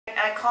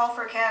I call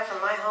for a cab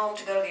from my home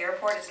to go to the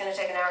airport, it's going to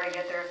take an hour to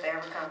get there if they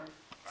ever come.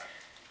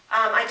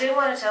 I did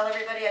want to tell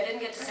everybody, I didn't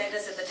get to say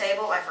this at the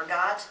table, I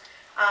forgot.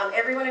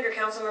 Every one of your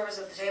council members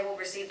at the table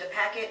received a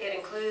packet. It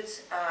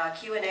includes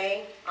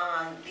Q&A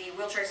on the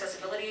wheelchair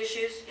accessibility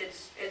issues.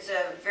 It's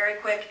a very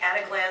quick,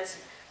 at-a-glance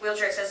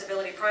wheelchair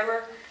accessibility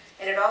primer,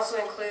 and it also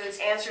includes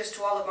answers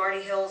to all of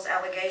Marty Hill's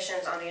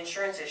allegations on the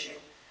insurance issue,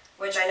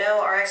 which I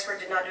know our expert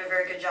did not do a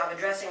very good job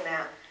addressing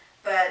that,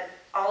 but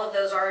all of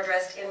those are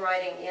addressed in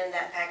writing in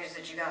that package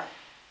that you got.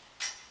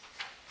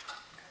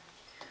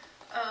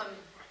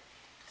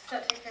 Does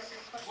that take care of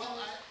your question? Well,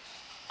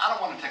 I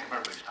don't want to take up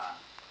everybody's time,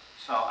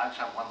 so I just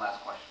have one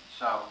last question.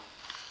 So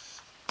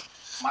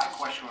my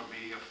question would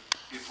be,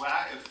 if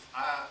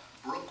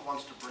Brooke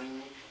wants to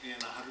bring in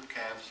 100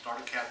 cabs, start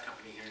a cab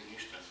company here in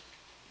Houston,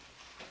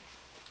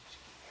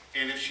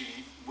 and if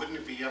she, wouldn't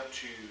it be up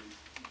to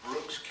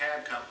Brooke's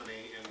cab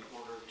company in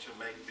order to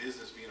make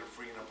business being a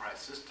free enterprise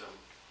system?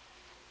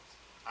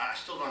 I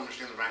still don't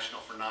understand the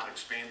rationale for not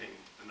expanding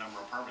the number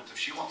of permits. If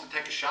she wants to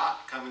take a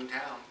shot, come in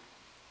town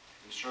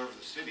and serve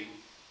the city,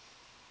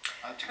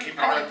 to keep it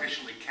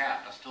artificially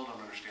capped, I still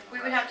don't understand the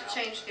rationale. We would have to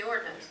change the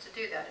ordinance to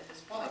do that at this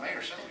point. Well, the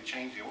mayor said we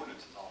change the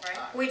ordinances all the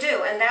time. We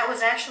do, and that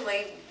was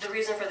actually the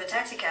reason for the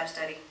taxi cab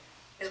study,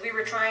 is we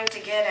were trying to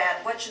get at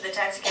what should the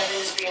taxi cab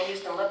industry in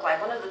Houston look like.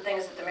 One of the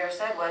things that the mayor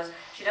said was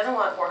she doesn't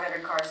want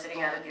 400 cars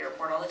sitting out at the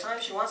airport all the time.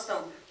 She wants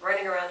them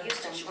running around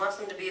Houston. She wants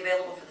them to be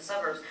available for the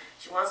suburbs.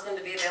 She wants them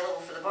to be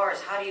available for the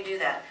bars. How do you do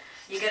that?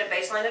 You get a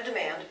baseline of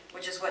demand,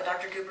 which is what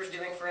Dr. Cooper's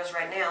doing for us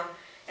right now,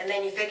 and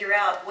then you figure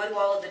out what do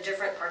all of the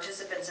different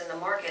participants in the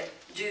market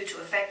do to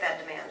affect that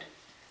demand.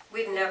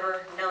 We've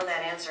never known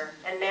that answer,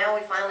 and now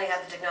we finally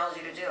have the technology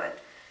to do it.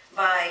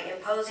 By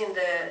imposing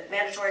the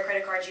mandatory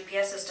credit card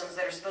GPS systems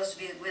that are supposed to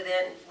be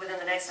within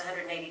the next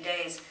 180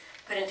 days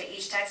put into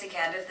each taxi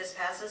cab, if this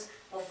passes,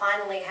 we'll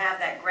finally have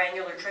that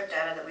granular trip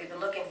data that we've been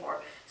looking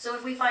for. So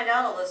if we find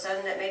out all of a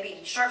sudden that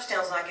maybe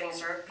Sharpstown's not getting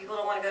served, people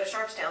don't want to go to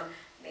Sharpstown,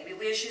 maybe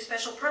we issue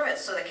special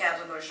permits so that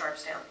cabs will go to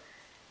Sharpstown.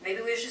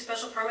 Maybe we issue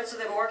special permits so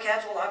that more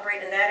cabs will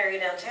operate in that area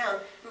downtown.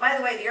 And by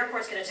the way, the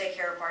airport's going to take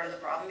care of part of the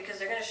problem because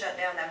they're going to shut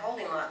down that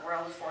holding lot where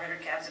all those 400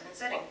 cabs have been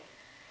sitting.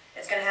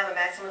 It's going to have a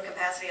maximum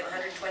capacity of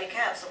 120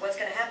 cabs, so what's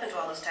going to happen to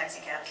all those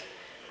taxi cabs?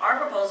 Our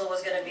proposal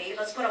was going to be,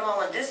 let's put them all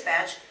on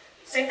dispatch.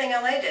 Same thing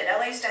LA did.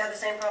 LA used to have the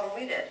same problem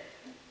we did.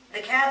 The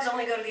cabs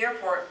only go to the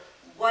airport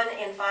 1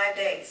 in 5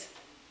 days.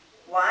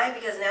 Why?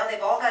 Because now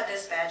they've all got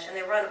dispatch and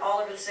they run all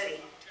over the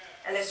city.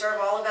 And they serve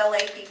all of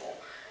LA people.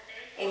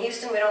 In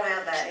Houston, we don't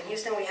have that. In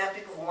Houston, we have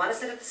people who want to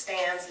sit at the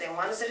stands, they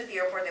want to sit at the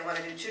airport, they want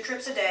to do 2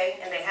 trips a day,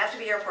 and they have to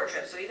be airport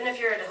trips. So even if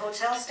you're at a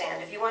hotel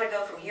stand, if you want to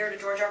go from here to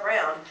George R.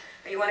 Brown,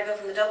 or you want to go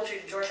from the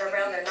Doubletree to George R.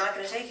 Brown, they're not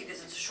going to take you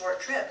because it's a short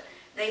trip.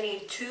 They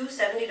need 2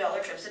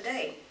 $70 trips a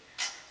day.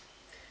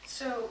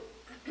 So,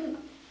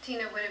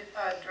 Tina,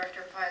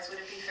 Director Perez, would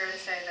it be fair to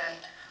say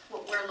that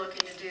what we're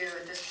looking to do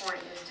at this point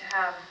is to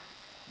have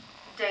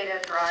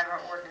data drive our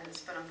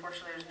ordinance, but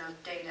unfortunately there's no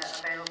data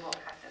available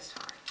at this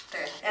time?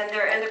 And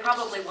there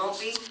probably won't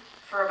be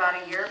for about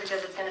a year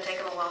because it's going to take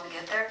them a while to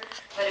get there.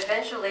 But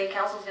eventually,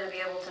 council's going to be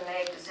able to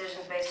make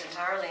decisions based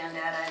entirely on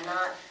data and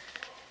not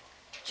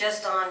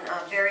just on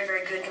very,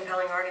 very good,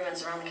 compelling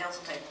arguments around the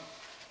council table.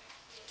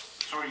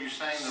 So are you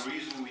saying the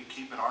reason we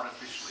keep it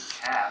artificially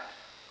capped,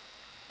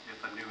 if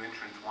a new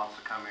entrant wants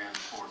to come in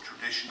for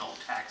traditional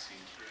taxi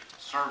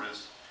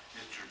service,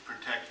 is to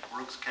protect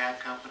Brooks Cab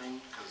Company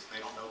because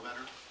they don't know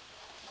better?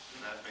 Is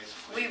that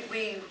basically?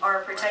 We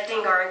are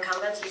protecting our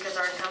incumbents because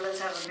our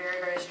incumbents have a very,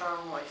 very strong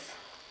voice.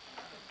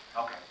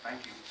 Okay,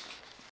 thank you.